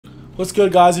What's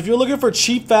good, guys? If you're looking for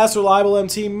cheap, fast, reliable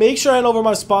MT, make sure to head over to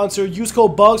my sponsor. Use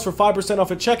code BUGS for 5% off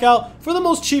at checkout for the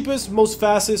most cheapest, most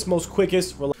fastest, most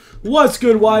quickest. What's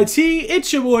good, YT?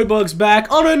 It's your boy Bugs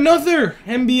back on another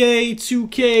NBA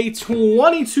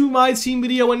 2K22 Myteam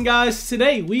video. And guys,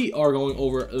 today we are going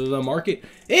over the market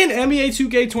in NBA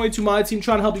 2K22 Myteam,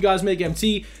 trying to help you guys make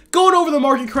MT, going over the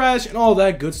market crash and all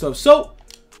that good stuff. So,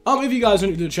 if you guys are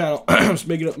new to the channel,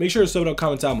 make sure to sub it up,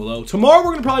 comment down below. Tomorrow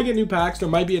we're gonna probably get new packs. There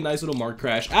might be a nice little market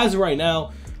crash. As of right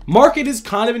now, market is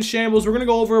kind of in shambles. We're gonna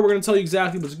go over it. We're gonna tell you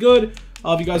exactly what's good.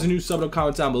 If you guys are new, sub it up,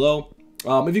 comment down below.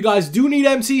 If you guys do need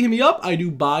MT, hit me up. I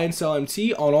do buy and sell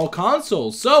MT on all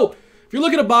consoles. So if you're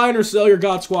looking to buy or sell your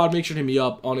God Squad, make sure to hit me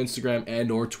up on Instagram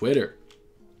and or Twitter.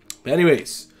 But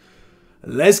anyways,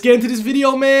 let's get into this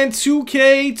video, man.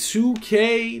 2K.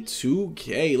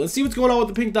 Let's see what's going on with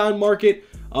the pink diamond market.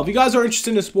 If you guys are interested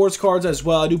in the sports cards as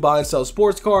well, I do buy and sell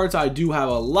sports cards. I do have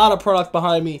a lot of product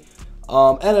behind me.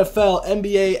 NFL,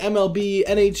 NBA, MLB,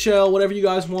 NHL, whatever you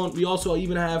guys want. We also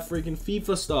even have freaking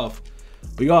FIFA stuff.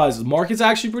 But guys, the market's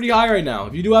actually pretty high right now.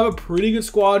 If you do have a pretty good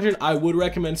squadron, I would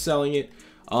recommend selling it.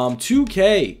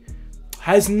 2K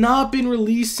has not been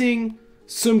releasing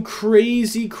some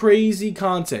crazy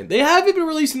content. They haven't been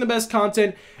releasing the best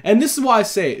content, and this is why I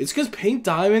say it. It's because pink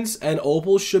diamonds and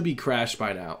opals should be crashed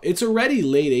by now. It's already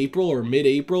late April or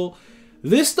mid-April.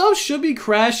 This stuff should be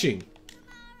crashing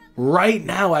right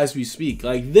now as we speak.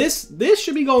 Like this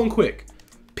should be going quick.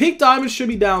 Pink diamonds should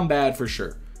be down bad for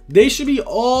sure. They should be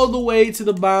all the way to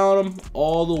the bottom,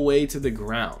 all the way to the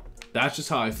ground. That's just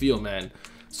how I feel, man.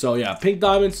 So yeah, pink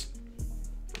diamonds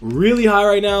really high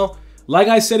right now. Like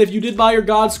I said, if you did buy your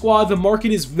God Squad, the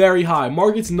market is very high.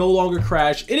 Market's no longer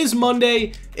crashed. It is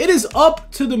Monday. It is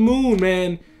up to the moon,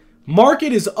 man.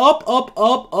 Market is up.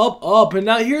 And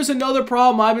now here's another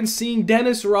problem I've been seeing.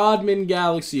 Dennis Rodman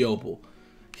Galaxy Opal.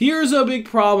 Here's a big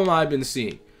problem I've been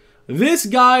seeing. This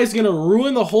guy is going to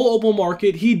ruin the whole opal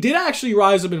market. He did actually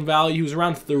rise up in value. He was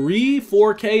around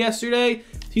 4K yesterday.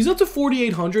 He's up to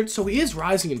 4,800, so he is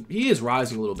rising. He is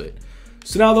rising a little bit.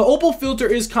 So now the opal filter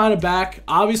is kind of back.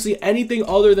 Obviously, anything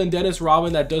other than Dennis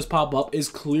Rodman that does pop up is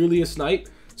clearly a snipe.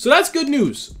 So that's good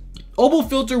news. Opal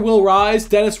filter will rise.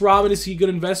 Dennis Rodman, is he a good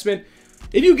investment?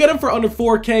 If you get him for under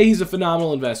 4K, he's a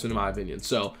phenomenal investment in my opinion.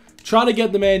 So try to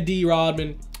get the man D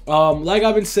Rodman. Like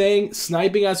I've been saying,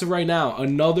 sniping as of right now,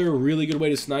 another really good way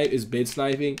to snipe is bid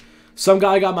sniping. Some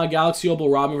guy got my Galaxy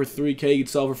Opal Rodman for 3K. He could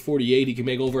sell for 48. He can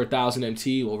make over 1,000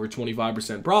 MT, over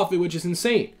 25% profit, which is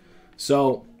insane.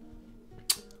 So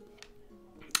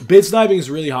bid sniping is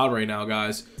really hot right now,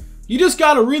 guys. You just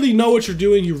gotta really know what you're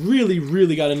doing. You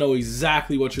really gotta know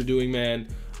exactly what you're doing, man.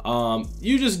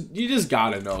 You just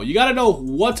gotta know. You gotta know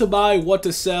what to buy, what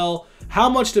to sell, how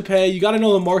much to pay. You gotta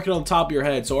know the market on the top of your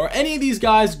head. So are any of these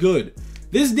guys good?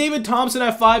 This David Thompson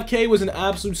at 5K was an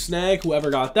absolute snag.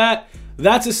 Whoever got that,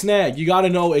 that's a snag. You gotta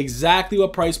know exactly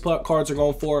what price cards are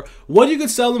going for, what you could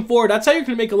sell them for. That's how you're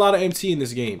gonna make a lot of MT in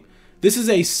this game. This is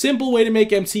a simple way to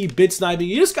make MT, bid sniping.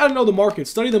 You just got to know the market.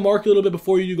 Study the market a little bit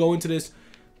before you go into this.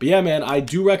 But yeah, man, I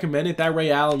do recommend it. That Ray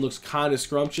Allen looks kind of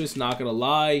scrumptious, not going to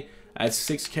lie. At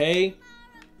 6K,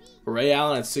 Ray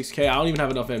Allen at 6K, I don't even have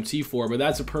enough MT for it, but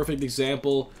that's a perfect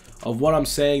example of what I'm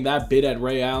saying. That bid at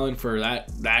Ray Allen for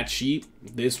that cheap,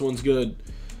 this one's good.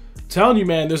 I'm telling you,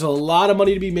 man, there's a lot of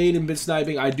money to be made in bid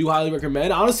sniping. I do highly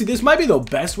recommend. Honestly, this might be the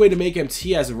best way to make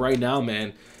MT as of right now,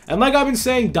 man. And like I've been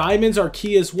saying, diamonds are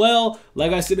key as well.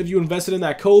 Like I said, if you invested in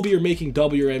that Kobe, you're making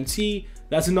double your MT.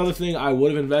 That's another thing I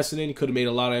would have invested in. Could have made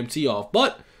a lot of MT off.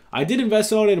 But I did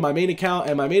invest on it in my main account,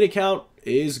 and my main account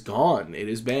is gone. It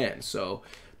is banned. So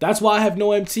that's why I have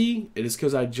no MT. It is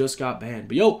because I just got banned.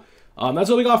 But yo, that's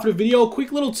all we got for the video.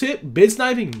 Quick little tip. Bid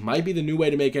sniping might be the new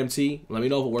way to make MT. Let me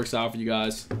know if it works out for you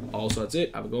guys. Also, that's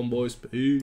it. Have a good one, boys. Peace.